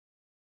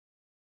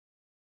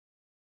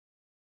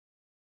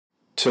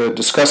To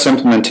discuss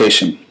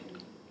implementation.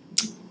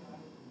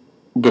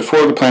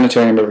 Before the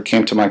planetarium ever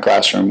came to my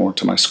classroom or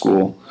to my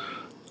school,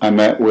 I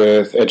met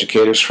with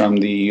educators from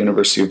the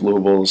University of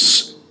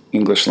Louisville's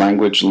English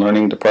Language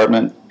Learning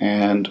Department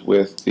and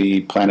with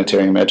the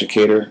planetarium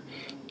educator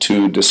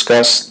to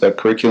discuss the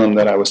curriculum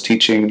that I was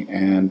teaching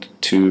and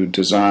to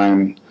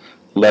design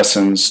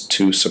lessons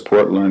to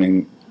support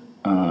learning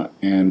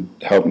and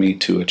help me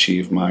to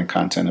achieve my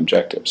content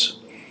objectives.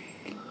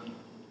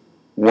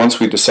 Once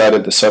we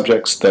decided the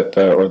subjects that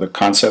or the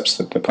concepts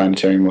that the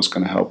planetarium was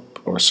going to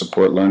help or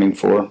support learning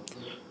for,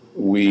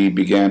 we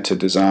began to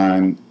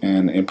design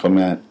and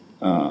implement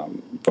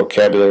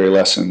vocabulary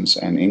lessons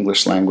and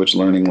English language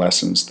learning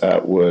lessons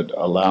that would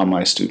allow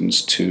my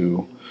students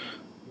to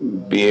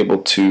be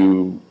able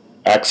to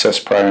access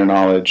prior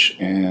knowledge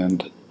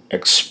and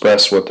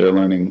express what they're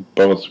learning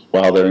both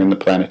while they're in the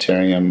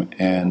planetarium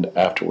and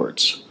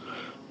afterwards.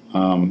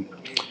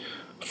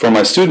 For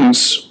my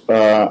students,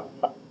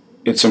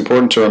 it's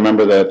important to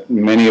remember that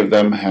many of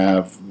them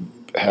have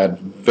had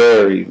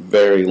very,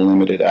 very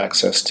limited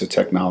access to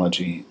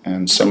technology,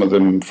 and some of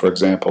them, for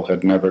example,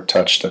 had never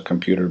touched a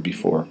computer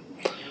before.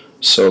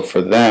 So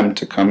for them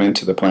to come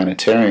into the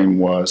planetarium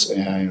was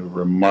a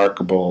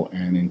remarkable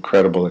and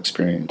incredible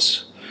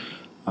experience.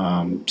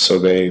 So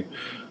they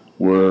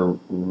were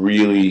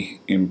really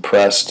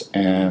impressed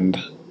and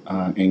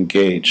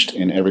engaged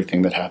in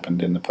everything that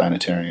happened in the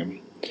planetarium.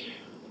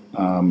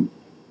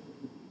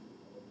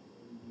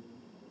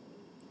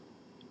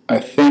 I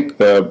think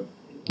the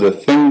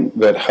thing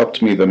that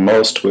helped me the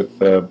most with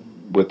the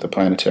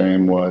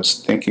planetarium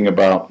was thinking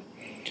about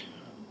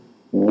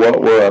what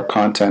were our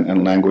content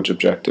and language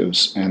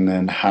objectives, and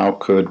then how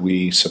could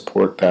we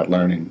support that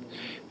learning.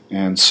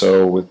 And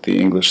so with the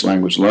English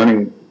language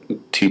learning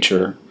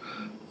teacher,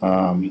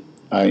 I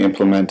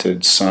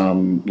implemented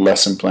some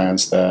lesson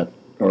plans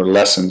or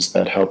lessons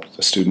that helped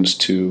the students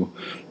to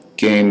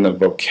gain the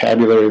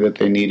vocabulary that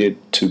they needed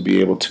to be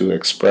able to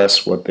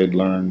express what they'd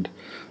learned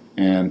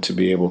and to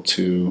be able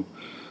to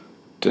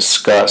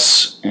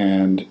discuss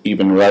and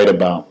even write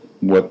about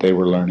what they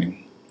were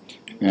learning.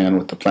 And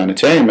with the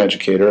planetarium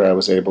educator, I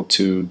was able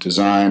to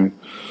design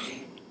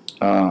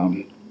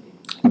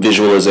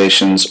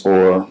visualizations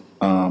or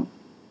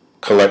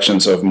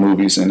collections of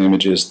movies and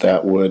images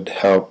that would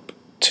help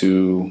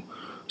to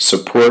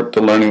support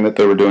the learning that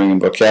they were doing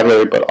in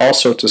vocabulary, but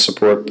also to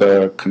support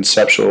the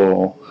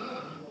conceptual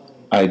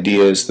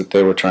ideas that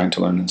they were trying to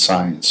learn in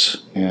science.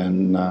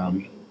 And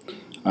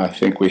I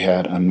think we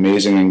had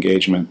amazing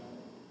engagement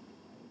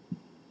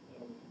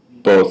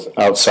both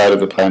outside of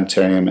the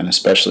planetarium and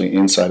especially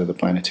inside of the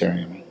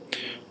planetarium.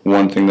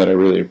 One thing that I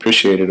really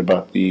appreciated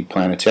about the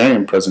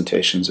planetarium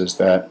presentations is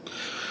that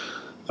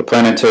the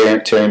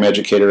planetarium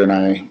educator and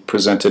I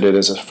presented it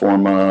as a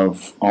form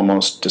of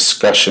almost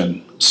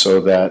discussion, so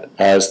that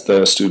as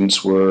the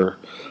students were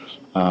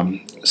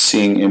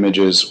seeing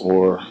images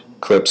or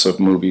clips of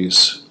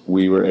movies,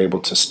 we were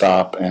able to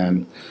stop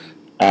and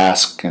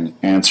ask and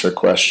answer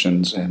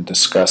questions and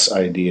discuss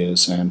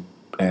ideas, and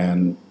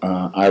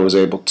I was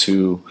able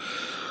to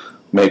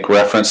make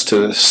reference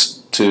to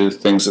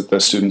things that the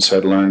students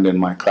had learned in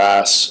my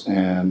class,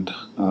 and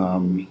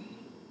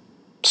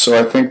so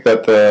I think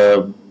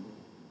that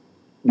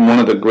one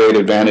of the great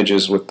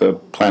advantages with the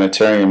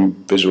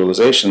planetarium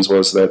visualizations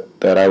was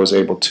that I was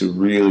able to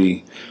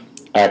really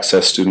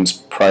access students'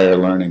 prior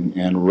learning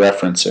and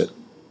reference it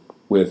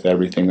with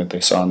everything that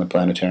they saw in the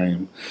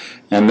planetarium.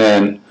 And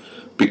then,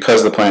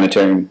 because the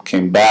planetarium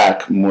came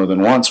back more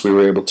than once, we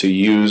were able to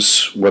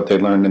use what they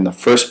learned in the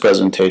first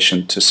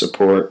presentation to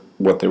support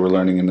what they were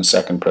learning in the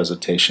second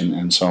presentation,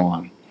 and so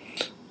on.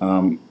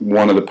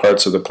 One of the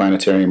parts of the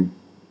planetarium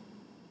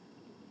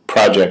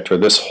project, or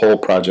this whole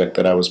project,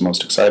 that I was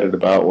most excited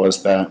about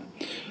was that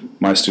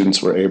my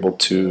students were able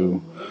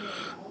to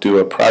do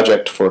a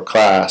project for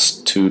class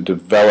to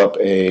develop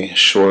a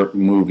short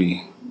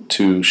movie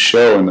to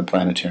show in the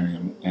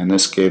planetarium, and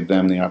this gave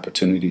them the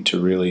opportunity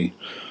to really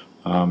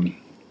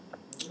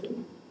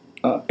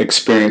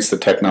experience the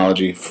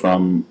technology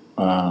from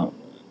a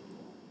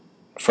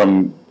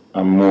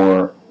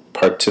more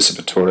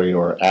participatory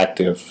or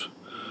active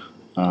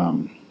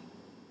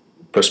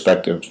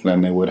perspective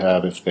than they would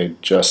have if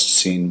they'd just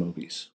seen movies.